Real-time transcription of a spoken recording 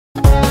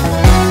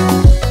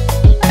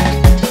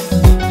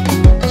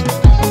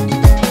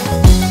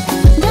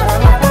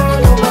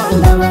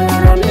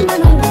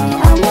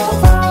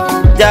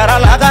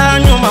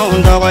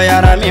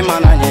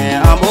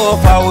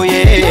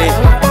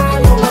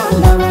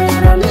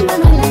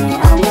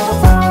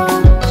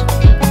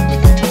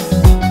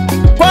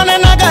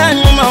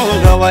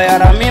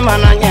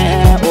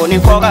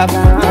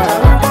baka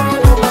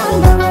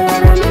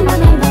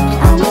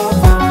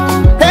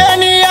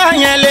Heni ya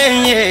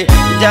nyelenye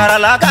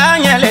jarala ka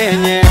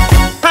nyelenye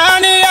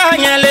Hani ya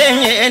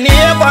nyelenye ni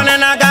kona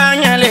na ka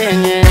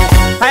nyelenye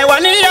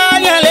Haiwani ya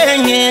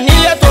nyelenye ni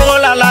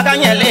tola la ka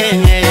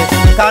nyelenye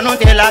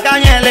Kanunte la ka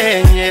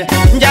nyelenye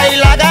Njai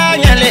la ka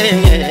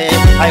nyelenye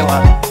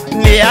Aiwa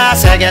Niya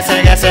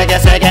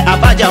sege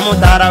abajamu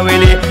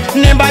tarawele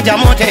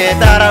Nimbajamu te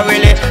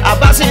tarawele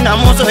Abasina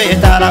muso e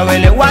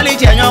tarawele Wali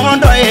che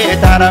nyongondo e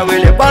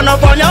tarawele Bono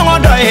po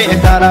nyongondo e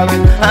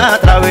tarawele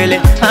Trawele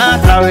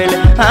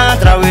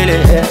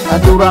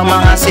Atura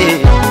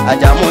mangasi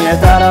Ajamu e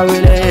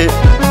tarawele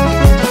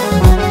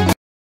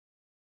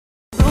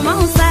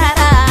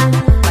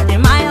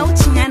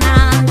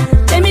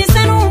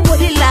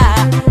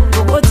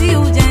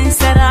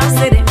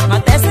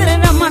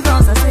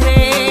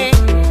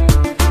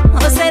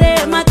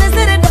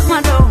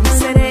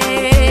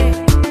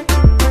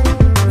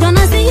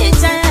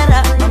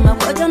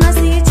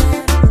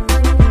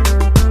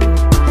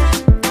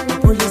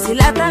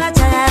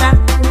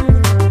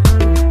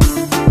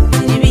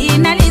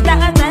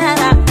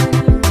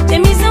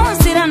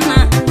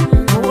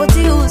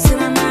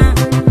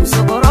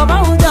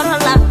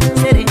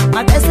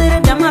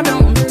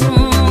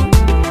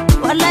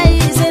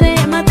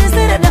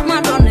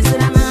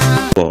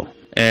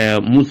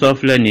Moussa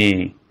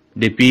flani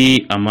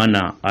depuis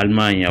amana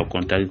Allemagne a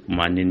contact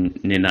ma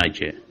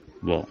nenaje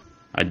bon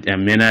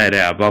amena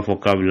ere aba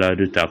vocabulaire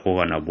de ta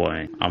ko na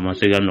bon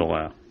amasega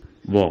noya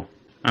bon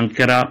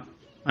ankara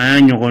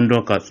aya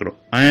nyogondo kasro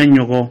aya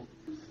nyogo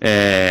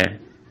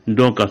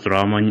ndo kasro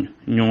ama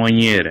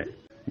nyonyere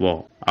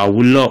bon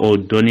awulla o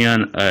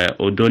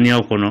donia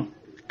kono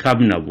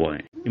kabna bon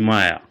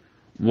imaya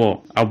bon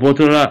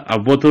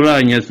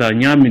abotola nyasa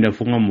nyamina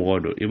funga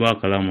mogodo iba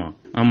kalama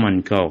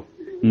amankao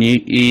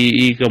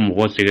ni ka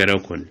mogo segera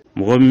kon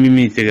mogo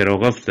mimi segera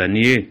gafsa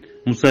ni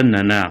Moussa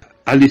nana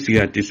ali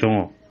sigati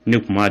songo ne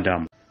kuma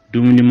dam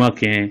dumuni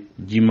maken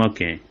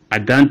jimaken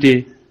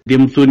adante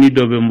demsoni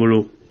dobe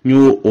mbolo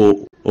nyu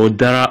o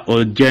dara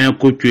o jaya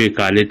ko tue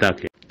ka leta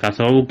ke ka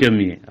sababu ke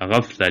mi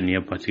agafsa ni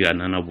parce que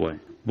nana boy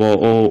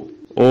bo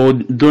o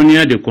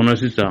donia de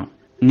konosisa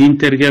ni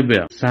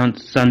intergebe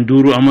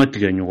sanduru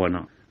amatiga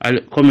nyogona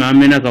comme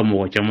amena ka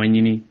mogo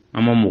chamanyini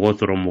ama mogo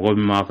soro mogo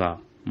maka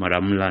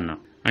maramlana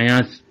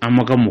aya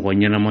amaka mogo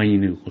nyana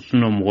manyini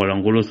kusuna mogo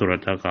langolo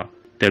sorataka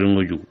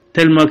telungo jugu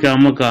tellement que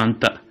amaka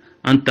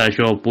anta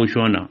sho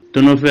pochona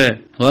tono fe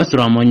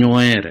wasra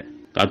manyowere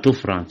ka to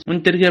France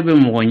untergebe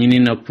mogo nyini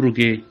na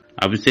pruke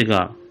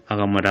abiseka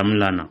aga madame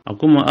lana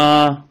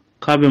akuma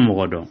kabe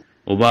mogo do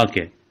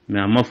obake me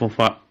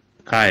amafofa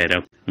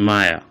kaere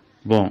maya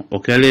bon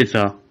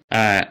okelesa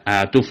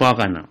a to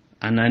fakana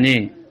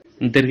anane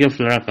interge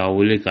flaka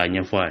wole ka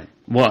nyafa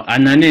bo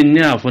anane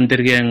ne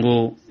afonterge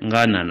ngo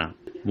nganana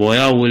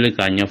boya wole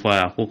ka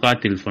nyafa ko ka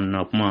telephone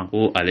na kuma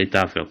ko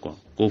aleta fe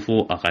ko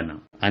fo akana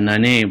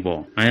anane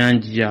bo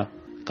ayanjia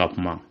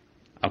kapma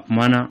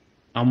apmana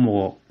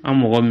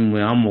amogo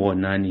mi amogo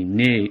nani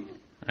ne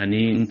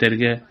ani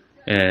interge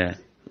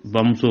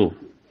bamso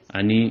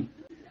ani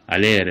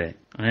alere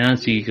ayan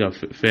sigi ka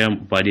fe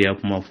badi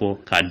apma fo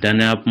ka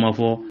dana apma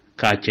fo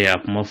ka che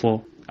apma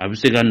fo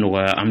abisega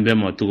noga ambe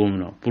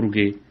matugumna pour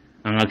que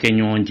anga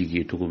kenyon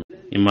jigi tugum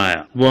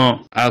imaya bon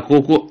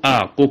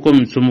koko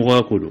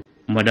msumo ko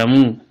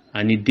madamu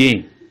ani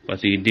den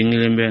parce que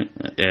dengelembe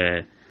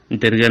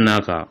interge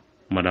naka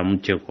madamu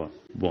chekwa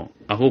bon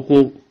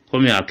akoko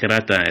comme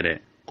akerata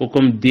ere ko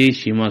comme de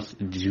chimas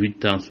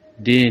 18 ans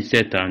de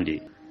 7 ans de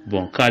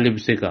bon kale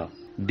biseka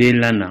de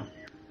lana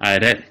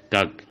are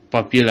tak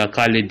papier la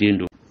kale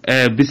dendo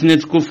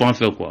business ko fan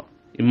fait quoi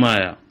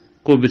imaya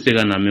ko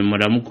biseka na me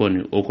madamu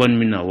koni o kon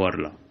mina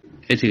warla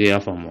etiga ya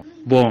famo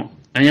bon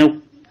anya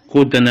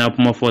ko dana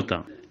apuma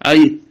fota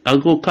ay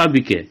ago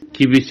kabike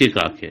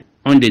kibiseka ke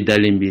on de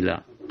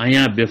dalimbila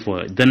anya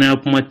befo dana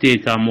apuma te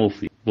ka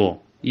mofi bon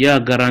ya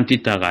garanti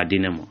ta ga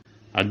dinema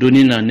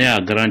adoni na ne a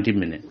garanti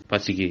mene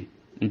parce que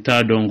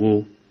nta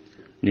dongo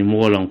ni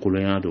mogolan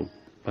kulonyado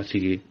parce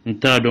que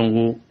nta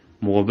dongo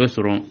mogo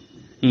besoron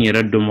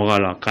nyere do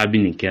mogala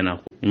kabini kena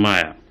ko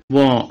maya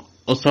bon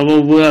o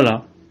sababu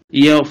yala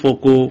iya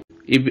foko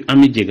ibi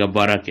ami jega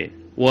barake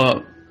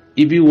wa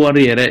ibi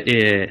wari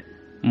yere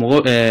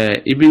mogo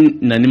ibi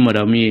nani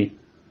madami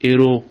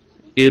ero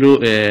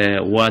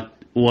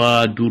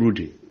wa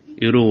durude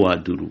ero wa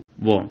duru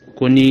bon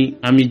koni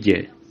ami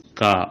je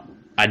ka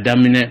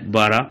adamine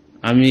bara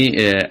ami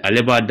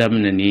aleba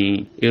adamine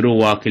ni ero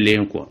wa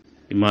kelen kwa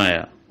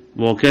imaya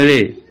bo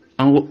kele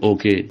ango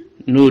okay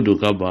no do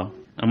kaba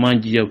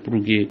amanjija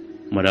pruke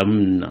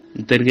madam na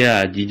interge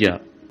ajija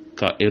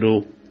ka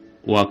ero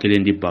wa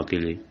kelen di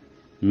bakele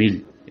 1000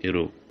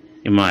 euro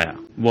imaya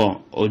bon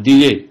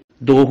odile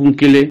do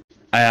kunkele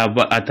aya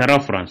atara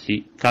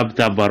franci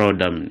kapta baro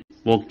damne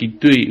bo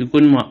kitoi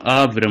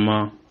ikonma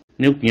vraiment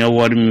ne kunya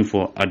wari mi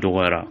fo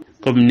adogara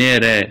comme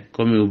nere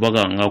comme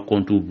ubaga nga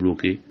compte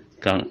bloqué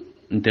quand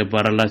nte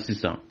barala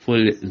 600 faut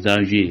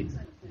janvier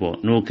bon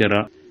no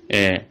kera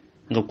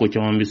nga ko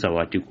chama mi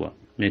sawati quoi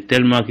mais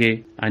tellement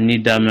que ani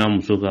dame a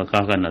muso ka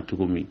k'a na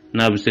cogo min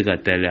n'a bɛ se ka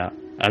teliya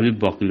a bɛ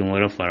ba kelen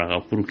wɛrɛ fara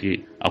kan pour que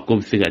a ko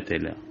bɛ se ka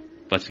teliya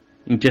parce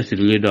que n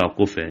cɛsirilen don a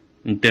ko fɛ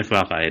n tɛ fɛ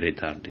a ka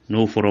retarder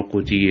n'o fɔra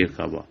kotigi ye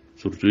ka ban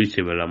surtout i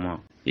sɛbɛlama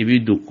i b'i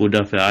don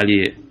koda fɛ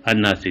hali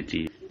n'a se t'i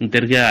ye n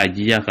terikɛ y'a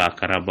jija k'a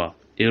karaba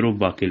euro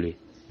 1000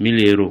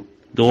 1000 euro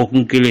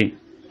dɔgɔkun kelen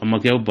a ma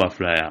kɛ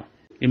 2000 ya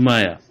i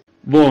m'a ye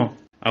bon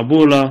a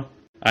b'o la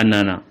a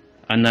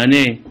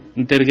nanen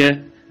n terikɛ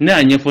ne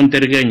y'a ɲɛfɔ n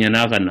terikɛ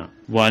ɲɛna ka na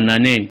bon a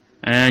nanen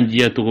an y'an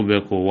jija cogo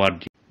bɛɛ k'o wari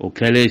di o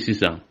kɛlen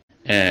sisan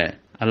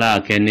ala y'a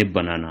kɛ ne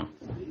banana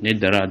ne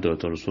dara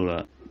dɔgɔtɔrɔso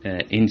la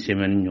une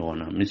semaine ɲɔgɔn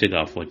na n bɛ se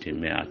k'a fɔ ten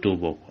mais a t'o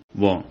bɔ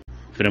bon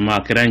vraiment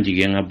a kɛra n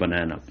jigi n ka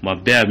bana in na tuma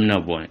bɛɛ a bɛna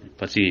bɔ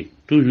parce que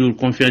toujours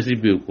confiance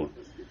bɛ yen quoi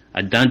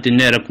a dan tɛ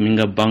ne yɛrɛ tun bɛ n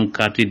ka banque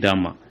carte d'a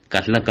ma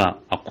ka tila ka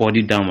a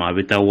kɔdi d'a ma a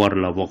bɛ taa wari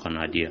labɔ ka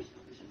na di yan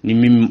ni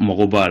min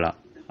mago b'a la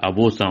a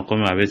b'o san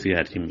komi a bɛ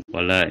cigarette min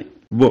walayi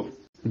bon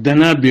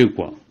danaya bɛ yen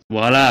quoi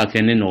bon ala y'a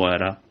kɛ ne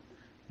nɔgɔyara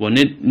bon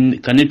ne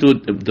ka ne to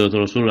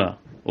dɔgɔtɔrɔso la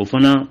o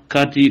fana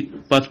carte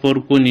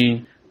passeport ko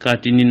ni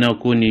carte nina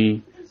ko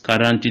ni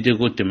carte d'identité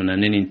ko tɛmɛna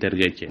ne ni n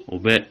terikɛ cɛ o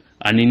bɛ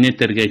ani ne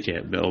terikɛ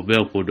cɛ o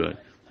bɛɛ ko dɔ ye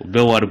o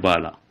bɛɛ wari b'a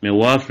la mais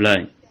 2000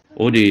 in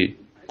o de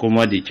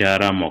koma de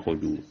cayara a ma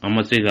kojugu an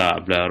ma se k'a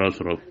bila yɔrɔ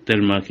sɔrɔ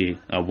tellement que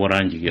a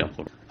bɔra an jigiya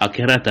kɔrɔ a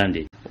kɛra tan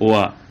de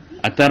wa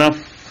a taara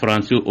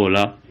faransi o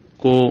la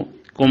ko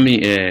komi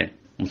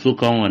muso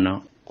kan ka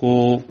na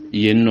ko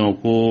yen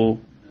nɔ ko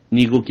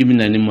n'i ko k'i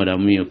bɛna ni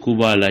madamu ye k'u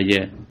b'a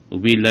lajɛ u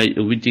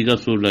bɛ t'i ka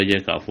so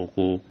lajɛ k'a fɔ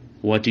ko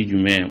waati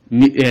jumɛn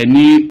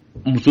ni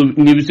muso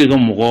n'i bɛ se ka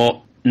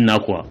mɔgɔ na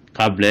quoi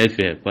k'a bila e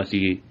fɛ parce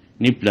que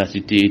ni place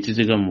tɛ yen i tɛ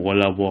se ka mɔgɔ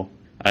labɔ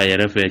a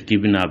yɛrɛ fɛ k'i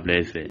bɛna bila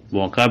e fɛ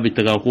bon k'a bɛ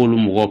taga k'olu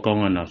mɔgɔw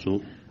kan ka na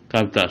so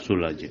k'a bɛ taa so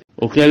lajɛ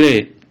o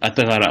kɛlen a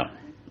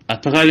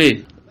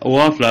tagalen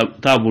 2000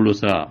 t'a bolo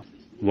sa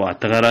bon a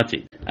tagara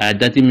ten a ye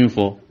date min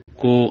fɔ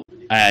ko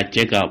a y'a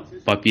cɛ ka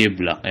papier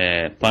bila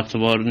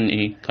passeport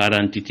ni carte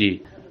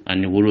d'identité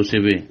ani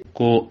wolosɛbɛn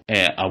ko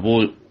a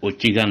b'o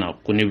ci ka na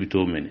ko ne bɛ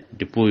t'o minɛ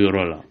depuis o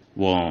yɔrɔ la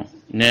bon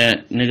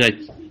ne ka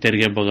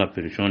terikɛ bɛ ka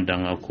pression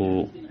dan kan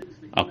ko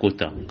a ko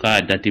ta k'a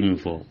ye date min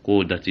fɔ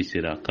k'o date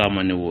sera k'a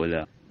ma ne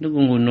wele ne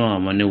ko non a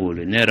ma ne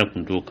wele ne yɛrɛ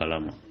tun t'o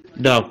kalama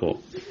d'accord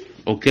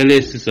o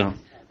kɛlen sisan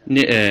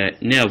ne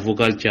y'a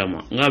vocal ci a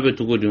ma n k'a bɛ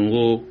cogo di n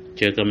ko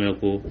cɛ ka mɛn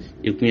ko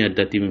i kun ye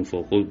date min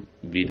fɔ ko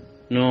bi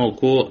non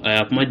ko a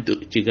y'a kuma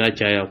ci ka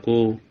caya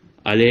ko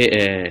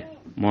ale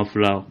ma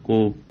fila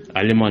ko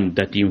ale ma nin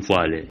date in fɔ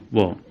ale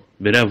bon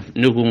bref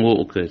ne ko n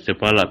ko ok c'est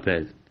pas la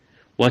peine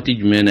waati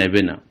jumɛn na i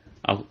bɛ na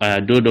a y'a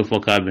don dɔ fɔ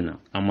k'a bɛ na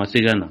a ma se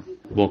ka na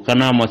bon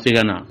kana a ma se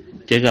ka na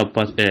cɛ ka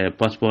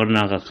passeport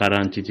n'a ka carte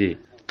d'identité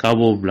k'a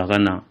b'o bila ka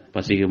na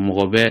parce que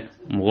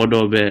mɔgɔ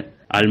dɔw bɛ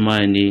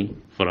Allemagne ni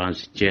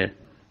France cɛ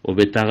o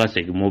bɛ taa ka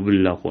segin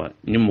mobile la quoi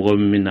ni mɔgɔ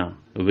min bɛ na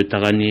o bɛ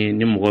taga ni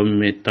mɔgɔ min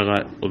bɛ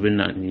taga o bɛ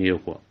na ni ye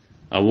quoi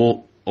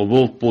o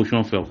b'o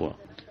position fɛ quoi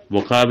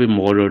bon k'a bɛ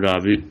mɔgɔ dɔ dɔn a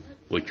bɛ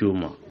o ci o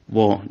ma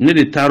bon ne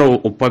de taara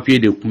o papier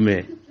de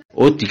kunbɛn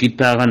o tigi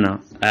taa ka na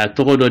a y'a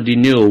tɔgɔ dɔ di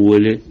ne y'o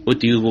wele o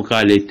tigi ko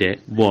k'ale tɛ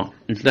bon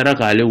n taara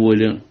k'ale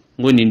wele n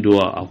ko nin don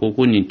wa a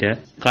ko nin tɛ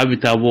k'a bɛ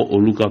taa bɔ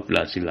olu ka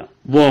place la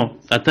bon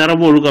a taara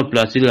bɔ olu ka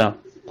place la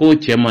ko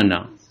cɛ ma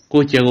na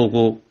ko cɛ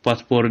ko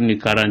passeport ni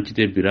carte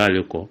d'identité bira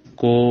ale kɔ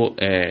ko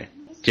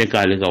cɛ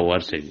k'ale ka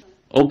wari segin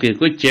ok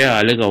ko cɛ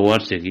y'ale ka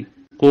wari segin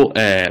ko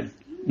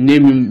ne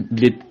min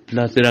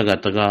placera ka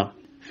taga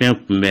fɛn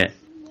kunbɛn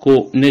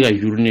ko ne ka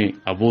journée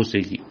a b'o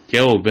segin cɛ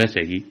y'o bɛɛ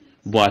segin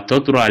bon a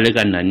tɔ tora ale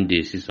ka nani de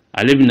ye sisan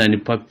ale bɛ na ni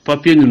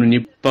papier ninnu ni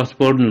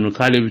passeport ninnu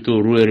k'ale bɛ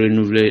t'olu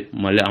renouveler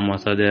Mali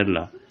ambassadeur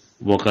la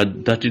bon ka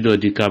date dɔ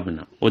di k'a bɛ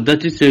na o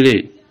date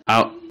selen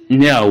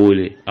ne y'a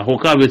wele a ko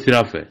k'a bɛ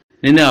sira fɛ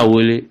ne y'a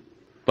wele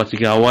parce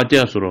que a waati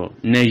y'a sɔrɔ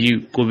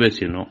neige ko bɛ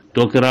sen nɔ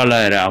dɔ kɛra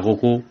la yɛrɛ a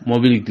ko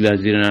mobile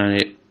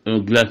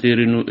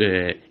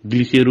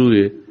glisser'u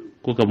ye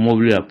ko ka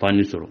mobile ya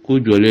panne sɔrɔ k'u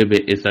jɔlen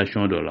bɛ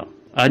station dɔ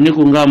la ne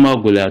ko n k'a ma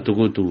gɛlɛya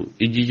cogo o cogo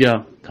i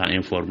jija ka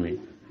informer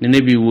ni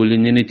ne b'i wele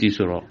ni ne t'i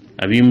sɔrɔ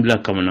a b'i bila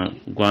kamana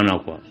gan na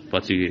quoi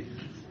parce que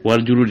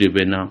wari juru de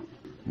bɛ n na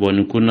bon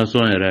nin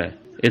condamnation yɛrɛ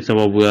e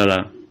sababuya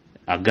la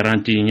a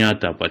garanti n y'a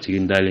ta parce que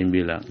n dalen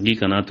b'i la n'i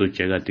kana to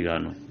cɛ ka tigɛ a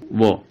nɔ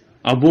bon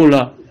a b'o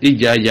la i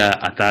jaja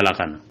a t'a la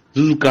ka na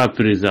jusqu'à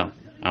présent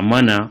a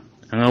ma na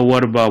an ka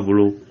wari b'a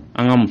bolo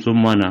an ka muso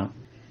ma na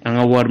an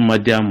ka wari ma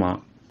di a ma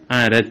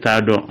an yɛrɛ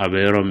t'a dɔn a bɛ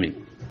yɔrɔ min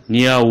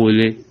n'i y'a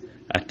wele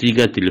a t'i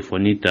ka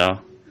telefɔni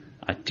ta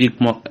a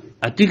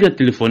t'i ka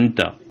telefɔni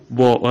ta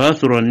bon o y'a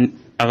sɔrɔ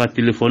a ka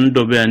telefɔni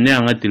dɔ bɛ yan ne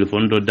y'an ka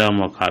telefɔni dɔ d'a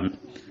ma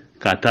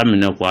k'a ta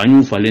minɛ quoi an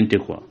y'u falen tɛ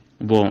quoi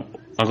bon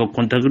a ka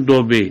contact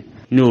dɔw bɛ yen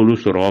ne y'olu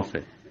sɔrɔ o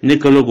fɛ ne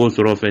kɛlen k'o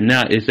sɔrɔ o fɛ ne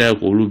y'a essayer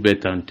k'olu bɛɛ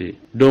tenter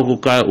dɔw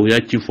ko o y'a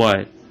ci fɔ a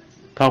ye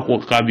k'a ko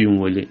k'a b'i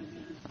wele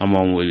a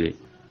ma n wele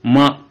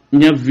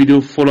n ye video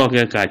fɔlɔ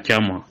kɛ k'a ci a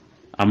ma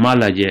a m'a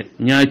lajɛ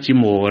n y'a ci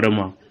mɔgɔ wɛrɛ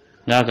ma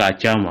k'a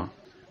ci a ma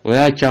o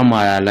y'a ci a ma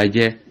a y'a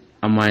lajɛ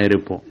a m'a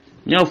répond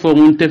n y'a fɔ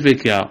n tɛ fɛ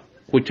ka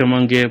ko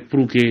caman kɛ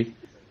pour que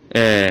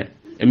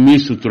mi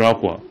sutura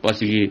quoi parce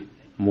que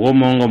mɔgɔ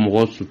man ka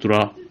mɔgɔ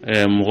sutura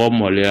mɔgɔ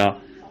mɔlɛya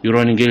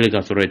yɔrɔnin kelen ka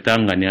sɔrɔ i t'a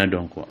ŋaniya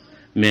dɔn quoi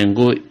mais n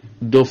ko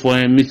dɔ fɔ n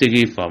ye n bɛ se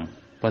k'i faamu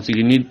parce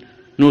que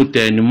n'o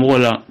tɛ ni mɔgɔ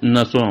la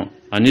nasɔn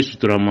ani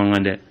sutura man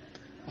kan dɛ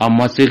a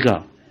ma se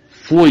ka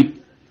foyi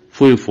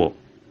fɔ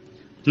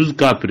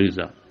jusqu'à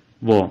présent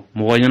bon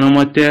mɔgɔ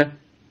ɲɛnama tɛ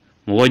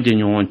mɔgɔ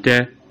jɛɲɔgɔn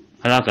tɛ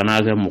ala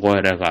kana kɛ mɔgɔ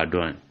yɛrɛ k'a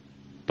dɔn ye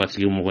parce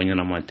que mɔgɔ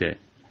ɲɛnama tɛ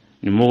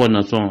ni mɔgɔ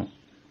nasɔn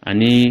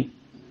ani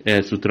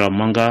sutura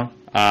man kan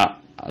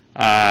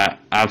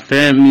a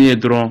fɛn min ye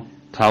dɔrɔn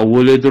k'a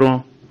wele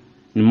dɔrɔn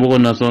ni mɔgɔ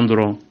nasɔn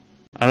dɔrɔn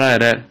ala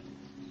yɛrɛ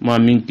ma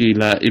min k'i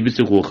la i bɛ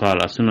se k'o k'a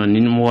la sinon ni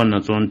mɔgɔ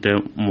nasɔn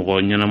tɛ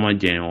mɔgɔ ɲɛnama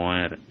jɛɲɔgɔn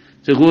yɛrɛ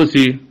c'est que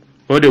aussi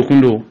o de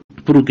kun don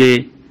pour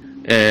que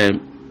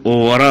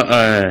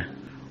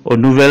o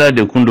nouvelle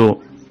de kun don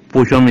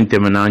position min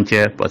tɛmɛna an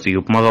cɛ parce que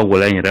kuma ka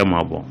gɛlɛn n yɛrɛ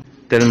ma bɔ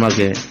tellement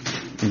que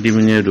n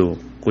diminen don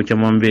ko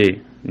caman bɛ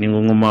yen ni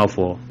n ko n b'a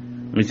fɔ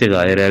n bɛ se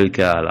ka erreur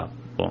kɛ a la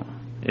bon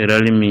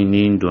erreur min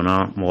ni n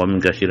donna mɔgɔ min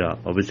gasi la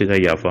o bɛ se ka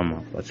yafa ma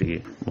parce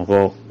que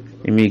mɔgɔ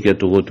i m'i kɛ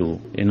cogo o cogo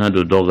i n'a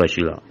don dɔ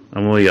gasi la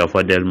an b'o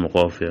yafa deli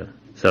mɔgɔw fɛ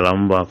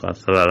salamu b'a kan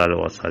sallallahu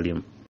alaihi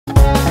wasallam.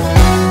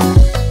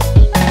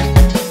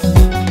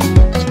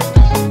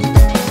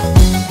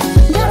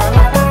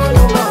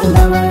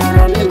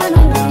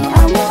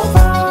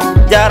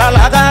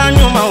 Jarala ka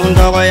ɲumanw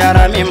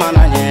dɔgɔyara min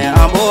mana ɲɛ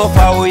an b'o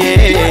f'aw ye.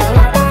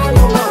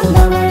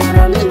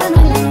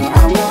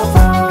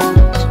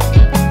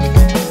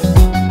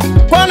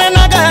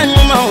 Kɔnɛna ka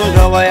ɲumanw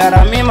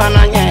dɔgɔyara min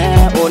mana ɲɛ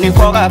o ni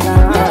kɔ ka kan.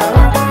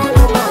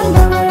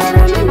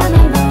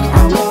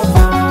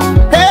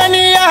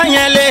 N'i y'a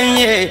ɲɛlen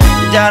ye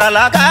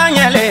jarala ka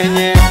ɲɛlen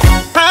ye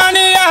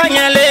n'i y'a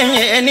ɲɛlen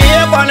ye n'i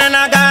ye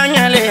kɔnɛna ka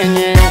ɲɛlen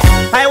ye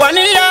ayiwa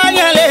n'i y'a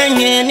ɲɛlen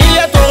ye n'i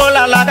ye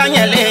togolala ka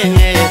ɲɛlen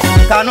ye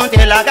kanu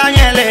tila ka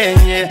ɲɛlen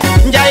ye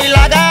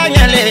njayila ka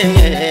ɲɛlen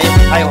ye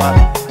ayiwa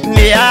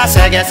n'i y'a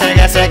sɛgɛ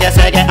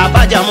a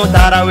ba jamu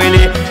taara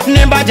wele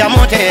ni ba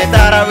jamu tɛ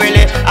taara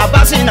wele a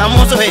ba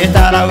sinamuso ye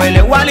taara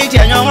wele wali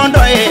cɛɲɔgɔn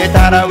dɔ ye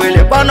taara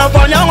wele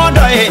kɔnɔfɔɲɔgɔn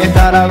dɔ ye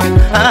taara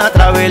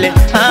wele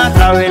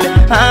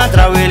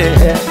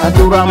a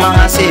tura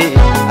ma se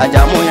a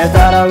jamu ye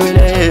taara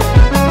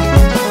wele.